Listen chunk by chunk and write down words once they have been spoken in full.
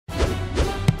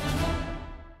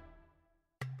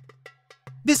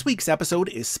This week's episode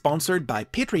is sponsored by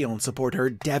Patreon supporter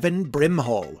Devin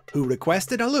Brimhall, who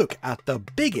requested a look at the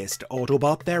biggest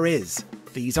Autobot there is.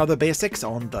 These are the basics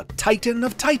on the Titan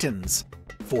of Titans,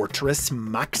 Fortress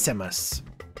Maximus.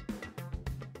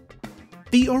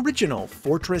 The original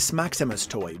Fortress Maximus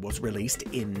toy was released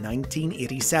in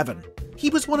 1987. He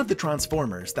was one of the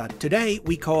Transformers that today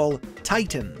we call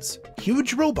Titans,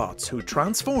 huge robots who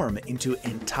transform into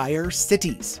entire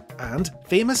cities. And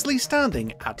famously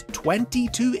standing at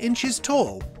 22 inches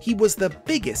tall, he was the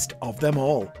biggest of them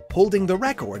all, holding the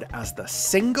record as the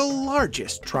single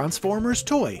largest Transformers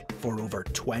toy for over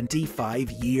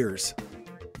 25 years.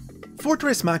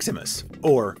 Fortress Maximus,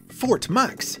 or Fort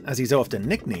Max as he's often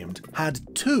nicknamed, had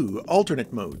two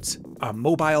alternate modes, a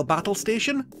mobile battle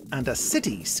station and a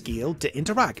city scaled to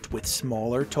interact with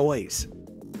smaller toys.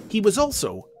 He was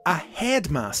also a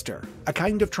headmaster, a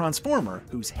kind of transformer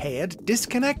whose head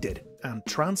disconnected and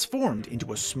transformed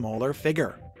into a smaller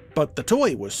figure. But the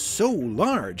toy was so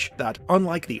large that,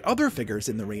 unlike the other figures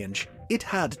in the range, it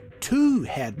had two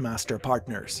headmaster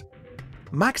partners.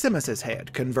 Maximus's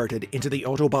head converted into the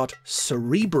Autobot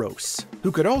Cerebros,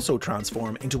 who could also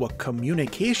transform into a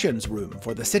communications room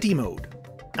for the city mode.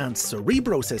 And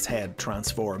Cerebros's head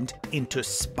transformed into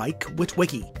Spike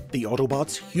Witwicky, the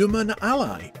Autobot's human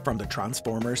ally from the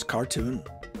Transformers cartoon.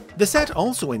 The set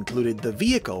also included the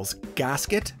vehicles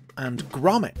Gasket and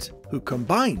Grommet, who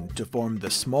combined to form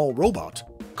the small robot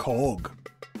Cog.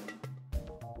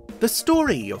 The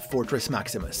story of Fortress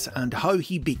Maximus and how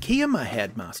he became a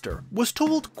headmaster was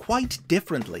told quite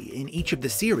differently in each of the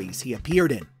series he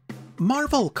appeared in.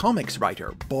 Marvel Comics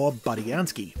writer Bob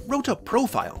Budiansky wrote a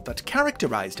profile that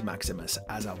characterized Maximus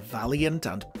as a valiant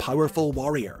and powerful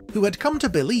warrior who had come to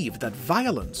believe that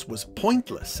violence was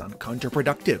pointless and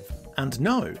counterproductive, and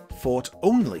now fought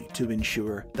only to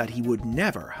ensure that he would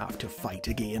never have to fight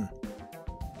again.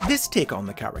 This take on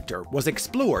the character was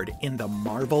explored in the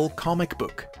Marvel comic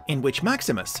book, in which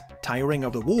Maximus, tiring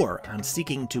of the war and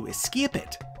seeking to escape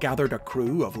it, gathered a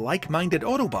crew of like-minded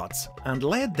Autobots and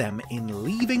led them in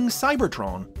leaving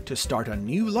Cybertron to start a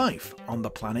new life on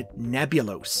the planet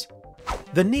Nebulos.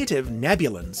 The native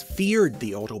Nebulans feared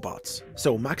the Autobots,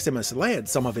 so Maximus led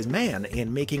some of his men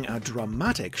in making a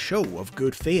dramatic show of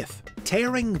good faith,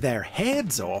 tearing their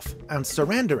heads off and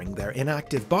surrendering their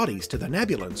inactive bodies to the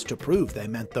Nebulans to prove they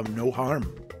meant them no harm.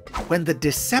 When the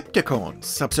Decepticons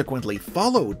subsequently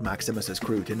followed Maximus's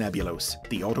crew to Nebulos,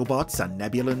 the Autobots and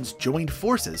Nebulans joined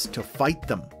forces to fight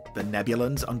them, the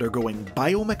Nebulans undergoing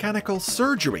biomechanical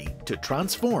surgery to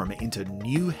transform into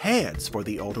new heads for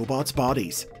the Autobots'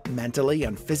 bodies, mentally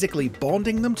and physically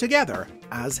bonding them together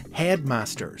as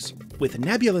headmasters, with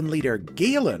Nebulan leader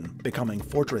Galen becoming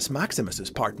Fortress Maximus's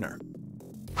partner.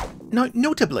 Now,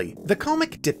 notably, the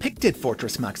comic depicted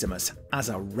Fortress Maximus as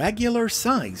a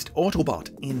regular-sized Autobot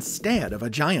instead of a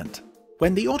giant.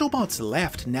 When the Autobots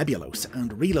left Nebulos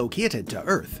and relocated to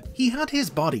Earth, he had his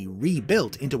body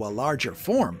rebuilt into a larger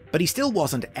form, but he still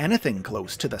wasn't anything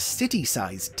close to the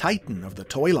city-sized Titan of the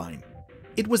toy line.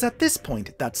 It was at this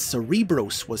point that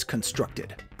Cerebros was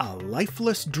constructed, a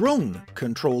lifeless drone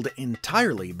controlled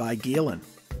entirely by Galen.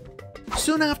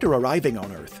 Soon after arriving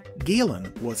on Earth,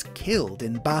 Galen was killed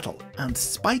in battle, and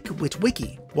Spike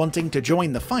Witwicky, wanting to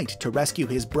join the fight to rescue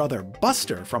his brother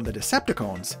Buster from the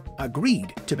Decepticons,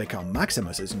 agreed to become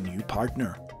Maximus's new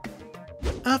partner.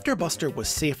 After Buster was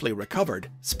safely recovered,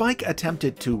 Spike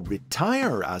attempted to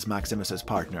retire as Maximus's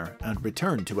partner and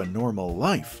return to a normal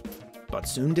life, but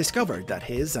soon discovered that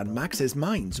his and Max's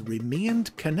minds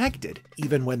remained connected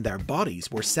even when their bodies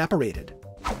were separated.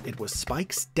 It was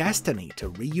Spike's destiny to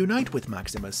reunite with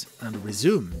Maximus and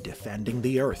resume defending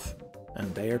the Earth,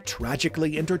 and their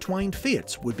tragically intertwined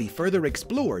fates would be further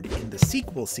explored in the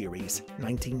sequel series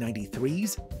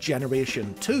 1993's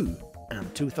Generation 2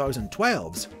 and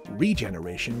 2012's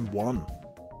Regeneration 1.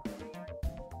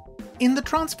 In the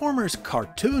Transformers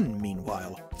cartoon,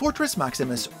 meanwhile, Fortress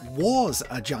Maximus was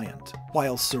a giant,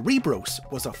 while Cerebros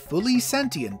was a fully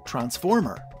sentient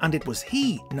Transformer, and it was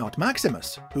he, not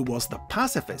Maximus, who was the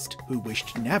pacifist who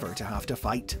wished never to have to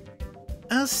fight.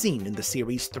 As seen in the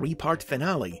series' three-part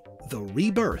finale, The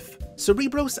Rebirth,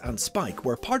 Cerebros and Spike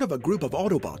were part of a group of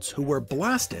Autobots who were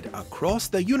blasted across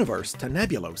the universe to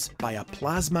Nebulos by a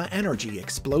plasma energy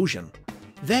explosion.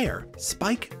 There,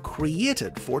 Spike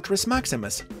created Fortress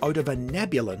Maximus out of a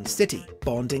Nebulan city,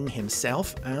 bonding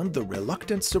himself and the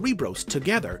reluctant Cerebros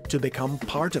together to become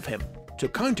part of him, to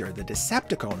counter the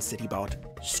Decepticon citybot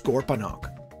Scorponok.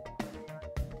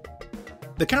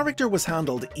 The character was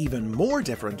handled even more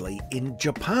differently in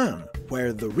Japan,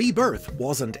 where the rebirth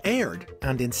wasn't aired,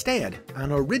 and instead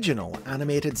an original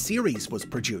animated series was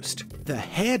produced, The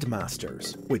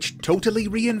Headmasters, which totally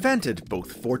reinvented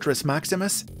both Fortress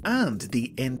Maximus and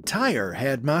the entire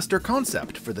Headmaster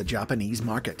concept for the Japanese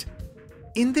market.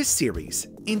 In this series,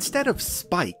 instead of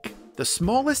Spike, the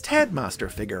smallest Headmaster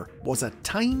figure was a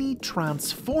tiny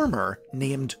transformer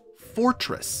named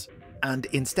Fortress. And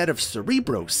instead of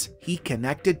Cerebros, he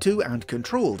connected to and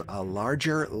controlled a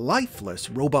larger, lifeless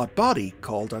robot body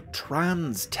called a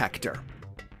Transtector.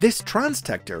 This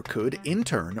Transtector could, in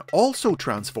turn, also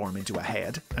transform into a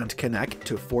head and connect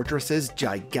to Fortress's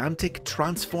gigantic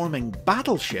transforming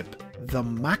battleship, the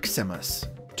Maximus,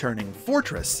 turning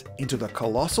Fortress into the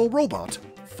colossal robot,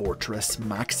 Fortress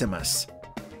Maximus.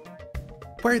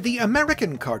 Where the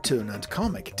American cartoon and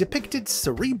comic depicted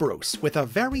Cerebros with a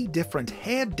very different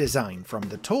head design from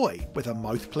the toy, with a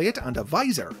mouthplate and a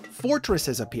visor,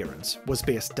 Fortress's appearance was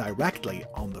based directly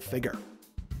on the figure.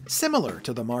 Similar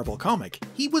to the Marvel comic,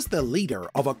 he was the leader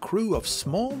of a crew of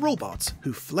small robots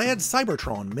who fled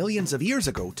Cybertron millions of years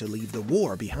ago to leave the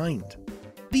war behind.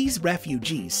 These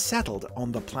refugees settled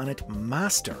on the planet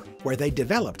Master, where they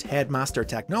developed Headmaster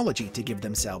technology to give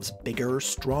themselves bigger,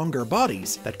 stronger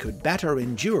bodies that could better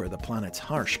endure the planet's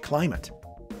harsh climate.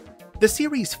 The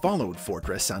series followed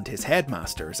Fortress and his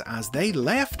Headmasters as they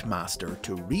left Master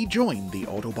to rejoin the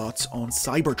Autobots on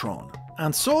Cybertron,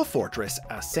 and saw Fortress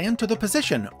ascend to the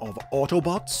position of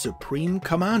Autobot Supreme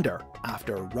Commander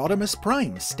after Rodimus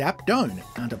Prime stepped down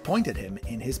and appointed him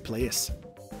in his place.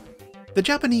 The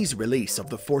Japanese release of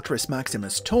the Fortress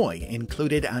Maximus toy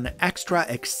included an extra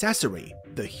accessory,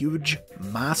 the huge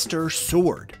Master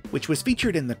Sword, which was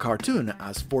featured in the cartoon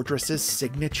as Fortress's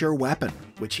signature weapon,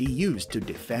 which he used to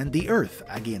defend the Earth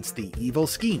against the evil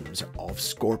schemes of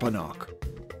Scorponok.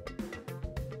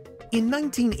 In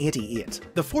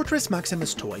 1988, the Fortress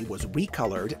Maximus toy was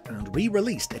recolored and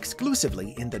re-released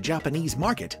exclusively in the Japanese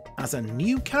market as a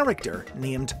new character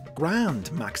named Grand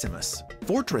Maximus,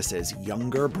 Fortress's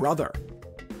younger brother.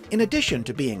 In addition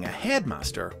to being a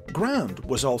Headmaster, Grand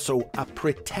was also a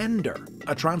Pretender,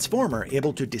 a transformer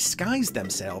able to disguise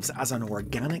themselves as an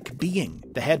organic being,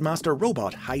 the Headmaster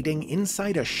robot hiding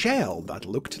inside a shell that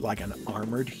looked like an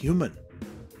armoured human.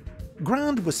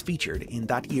 Grand was featured in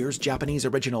that year's Japanese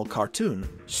original cartoon,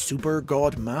 Super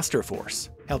God Master Force,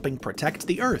 helping protect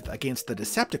the Earth against the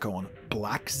Decepticon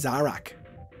Black Zarak.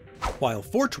 While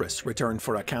Fortress returned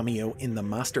for a cameo in the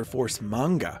Master Force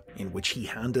manga, in which he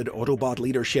handed Autobot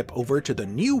leadership over to the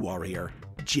new warrior,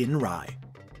 Jinrai.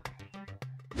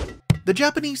 The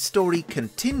Japanese story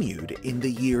continued in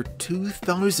the year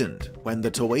 2000, when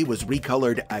the toy was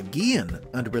recolored again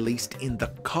and released in the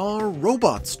Car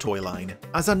Robots toy line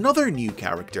as another new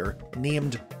character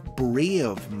named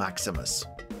Brave Maximus.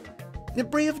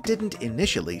 Brave didn't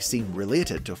initially seem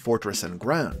related to Fortress and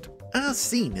Grand. As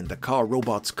seen in the Car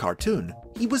Robots cartoon,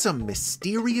 he was a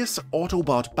mysterious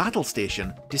Autobot battle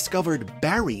station discovered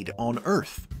buried on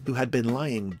Earth, who had been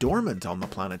lying dormant on the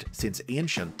planet since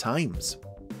ancient times.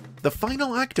 The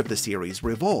final act of the series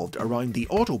revolved around the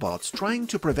Autobots trying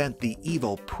to prevent the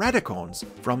evil Predacons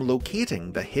from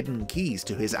locating the hidden keys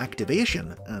to his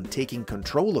activation and taking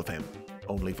control of him,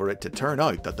 only for it to turn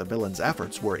out that the villain's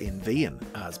efforts were in vain,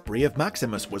 as Brave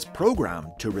Maximus was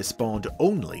programmed to respond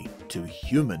only to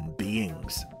human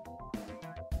beings.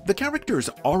 The character's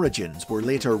origins were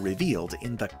later revealed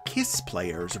in the Kiss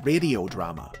Players radio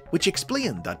drama, which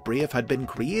explained that Brave had been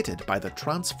created by the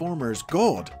Transformers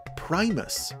god,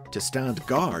 Primus, to stand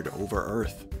guard over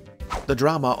Earth. The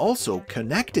drama also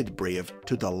connected Brave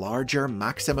to the larger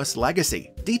Maximus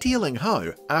legacy, detailing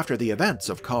how, after the events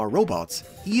of Car Robots,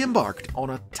 he embarked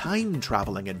on a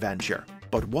time-traveling adventure,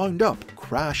 but wound up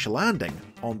crash-landing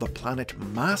on the planet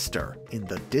Master in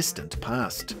the distant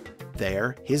past.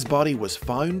 There, his body was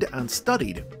found and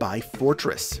studied by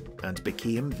Fortress, and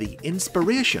became the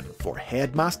inspiration for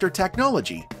Headmaster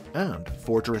technology and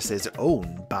Fortress's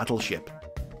own battleship.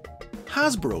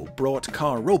 Hasbro brought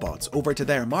Car Robots over to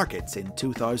their markets in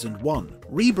 2001,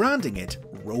 rebranding it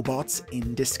Robots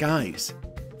in Disguise.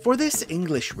 For this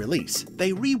English release,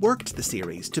 they reworked the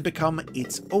series to become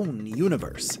its own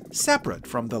universe, separate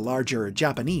from the larger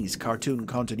Japanese cartoon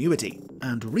continuity,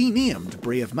 and renamed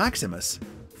Brave Maximus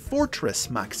Fortress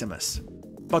Maximus.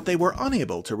 But they were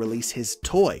unable to release his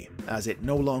toy, as it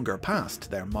no longer passed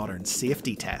their modern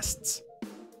safety tests.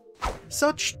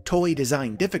 Such toy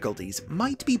design difficulties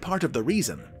might be part of the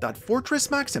reason that Fortress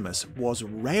Maximus was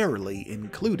rarely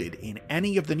included in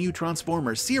any of the new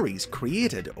Transformers series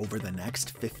created over the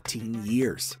next 15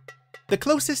 years. The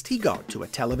closest he got to a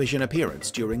television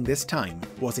appearance during this time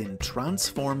was in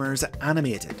Transformers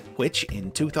Animated, which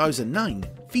in 2009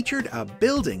 featured a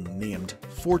building named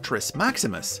Fortress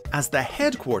Maximus as the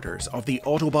headquarters of the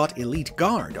Autobot Elite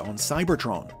Guard on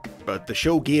Cybertron. But the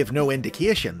show gave no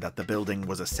indication that the building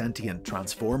was a sentient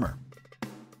transformer.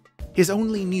 His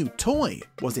only new toy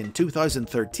was in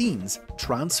 2013's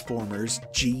Transformers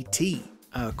GT,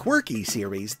 a quirky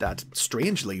series that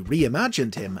strangely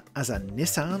reimagined him as a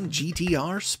Nissan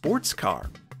GT-R sports car.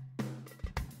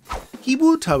 He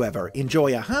would, however,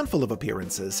 enjoy a handful of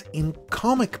appearances in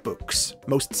comic books,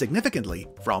 most significantly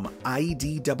from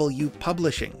IDW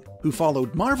Publishing, who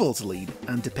followed Marvel's lead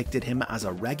and depicted him as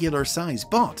a regular-size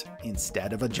bot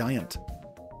instead of a giant.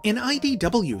 In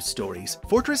IDW's stories,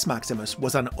 Fortress Maximus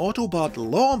was an Autobot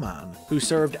lawman who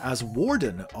served as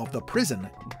warden of the prison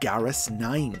Garrus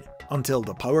 9, until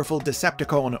the powerful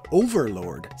Decepticon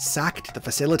Overlord sacked the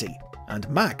facility, and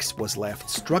Max was left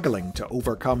struggling to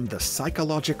overcome the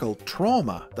psychological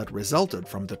trauma that resulted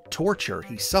from the torture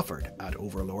he suffered at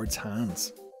Overlord's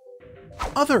hands.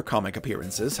 Other comic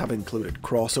appearances have included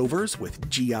crossovers with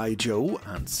G.I. Joe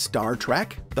and Star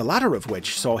Trek, the latter of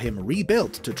which saw him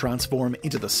rebuilt to transform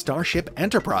into the Starship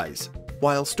Enterprise,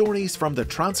 while stories from the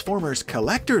Transformers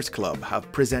Collectors Club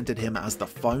have presented him as the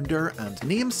founder and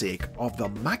namesake of the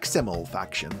Maximal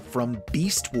faction from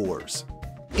Beast Wars.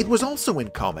 It was also in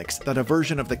comics that a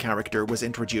version of the character was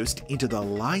introduced into the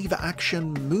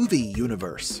live-action movie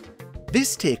universe.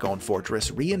 This take on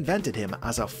Fortress reinvented him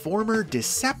as a former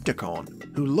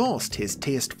Decepticon who lost his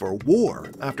taste for war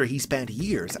after he spent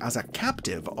years as a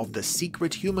captive of the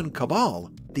secret human cabal,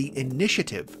 the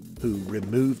Initiative, who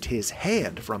removed his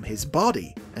head from his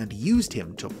body and used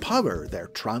him to power their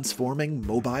transforming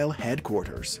mobile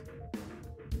headquarters.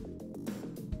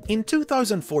 In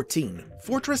 2014,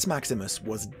 Fortress Maximus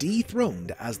was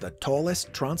dethroned as the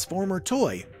tallest Transformer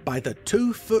toy by the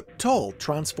 2-foot-tall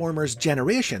Transformers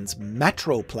Generations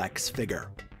Metroplex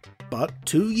figure. But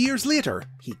 2 years later,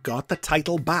 he got the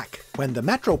title back when the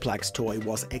Metroplex toy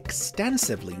was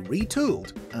extensively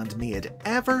retooled and made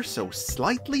ever so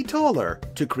slightly taller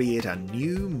to create a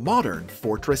new modern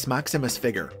Fortress Maximus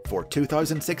figure for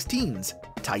 2016's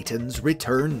Titans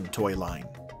Return toy line.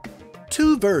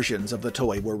 2 versions of the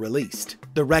toy were released: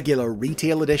 the regular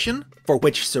retail edition, for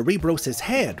which Cerebros'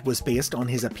 head was based on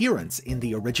his appearance in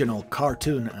the original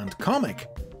cartoon and comic,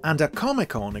 and a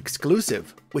Comic-Con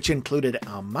exclusive, which included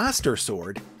a Master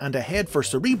Sword and a head for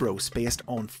Cerebros based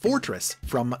on Fortress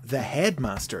from the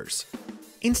Headmasters.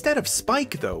 Instead of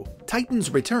Spike though, Titans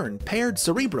Return paired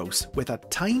Cerebros with a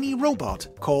tiny robot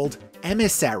called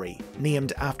Emissary,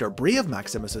 named after Brave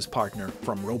Maximus' partner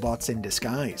from Robots in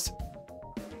Disguise.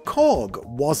 Cog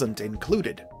wasn't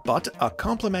included, but a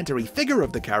complimentary figure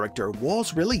of the character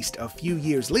was released a few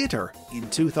years later in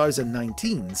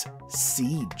 2019's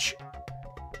Siege.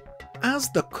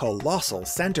 As the colossal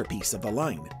centerpiece of the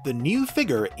line, the new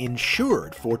figure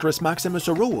ensured Fortress Maximus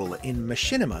a role in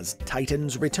Machinima's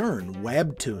Titans Return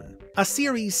webtoon, a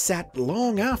series set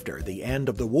long after the end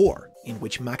of the war, in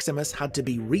which Maximus had to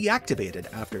be reactivated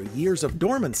after years of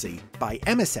dormancy by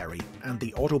Emissary and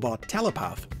the Autobot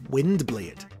telepath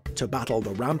Windblade, to battle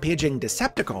the rampaging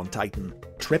Decepticon titan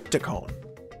Trypticon.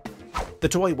 The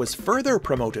toy was further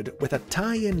promoted with a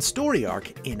tie-in story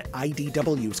arc in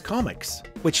IDW's comics,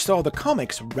 which saw the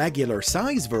comic's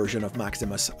regular-size version of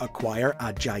Maximus acquire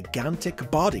a gigantic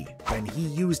body when he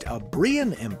used a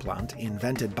brain implant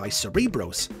invented by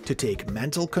Cerebros to take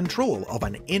mental control of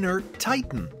an inert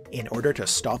titan in order to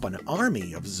stop an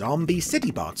army of zombie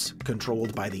citybots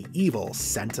controlled by the evil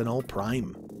Sentinel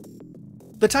Prime.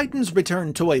 The Titans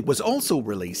Return toy was also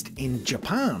released in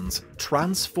Japan's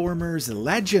Transformers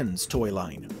Legends toy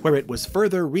line, where it was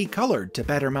further recolored to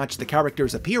better match the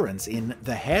character's appearance in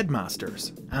The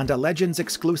Headmasters, and a Legends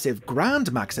exclusive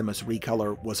Grand Maximus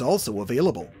recolor was also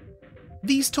available.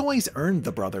 These toys earned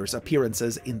the brothers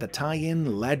appearances in the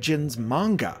tie-in Legends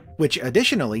manga, which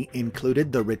additionally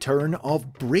included the return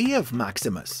of Brave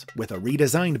Maximus, with a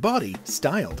redesigned body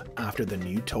styled after the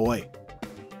new toy.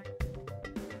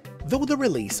 Though the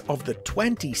release of the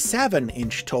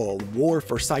 27-inch tall War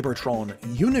for Cybertron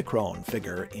Unicron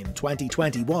figure in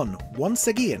 2021 once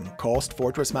again cost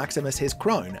Fortress Maximus his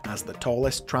crown as the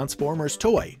tallest Transformers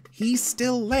toy, he's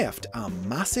still left a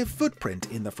massive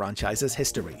footprint in the franchise's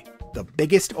history. The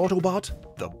biggest Autobot,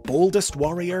 the boldest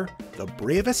warrior, the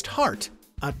bravest heart,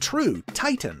 a true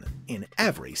Titan in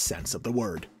every sense of the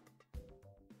word.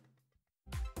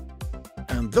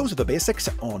 And those are the basics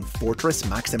on Fortress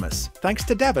Maximus. Thanks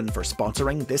to Devon for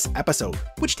sponsoring this episode.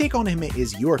 Which take on him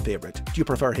is your favourite? Do you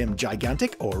prefer him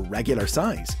gigantic or regular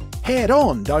size? Head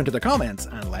on down to the comments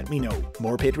and let me know.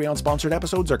 More Patreon sponsored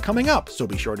episodes are coming up, so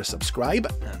be sure to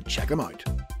subscribe and check them out.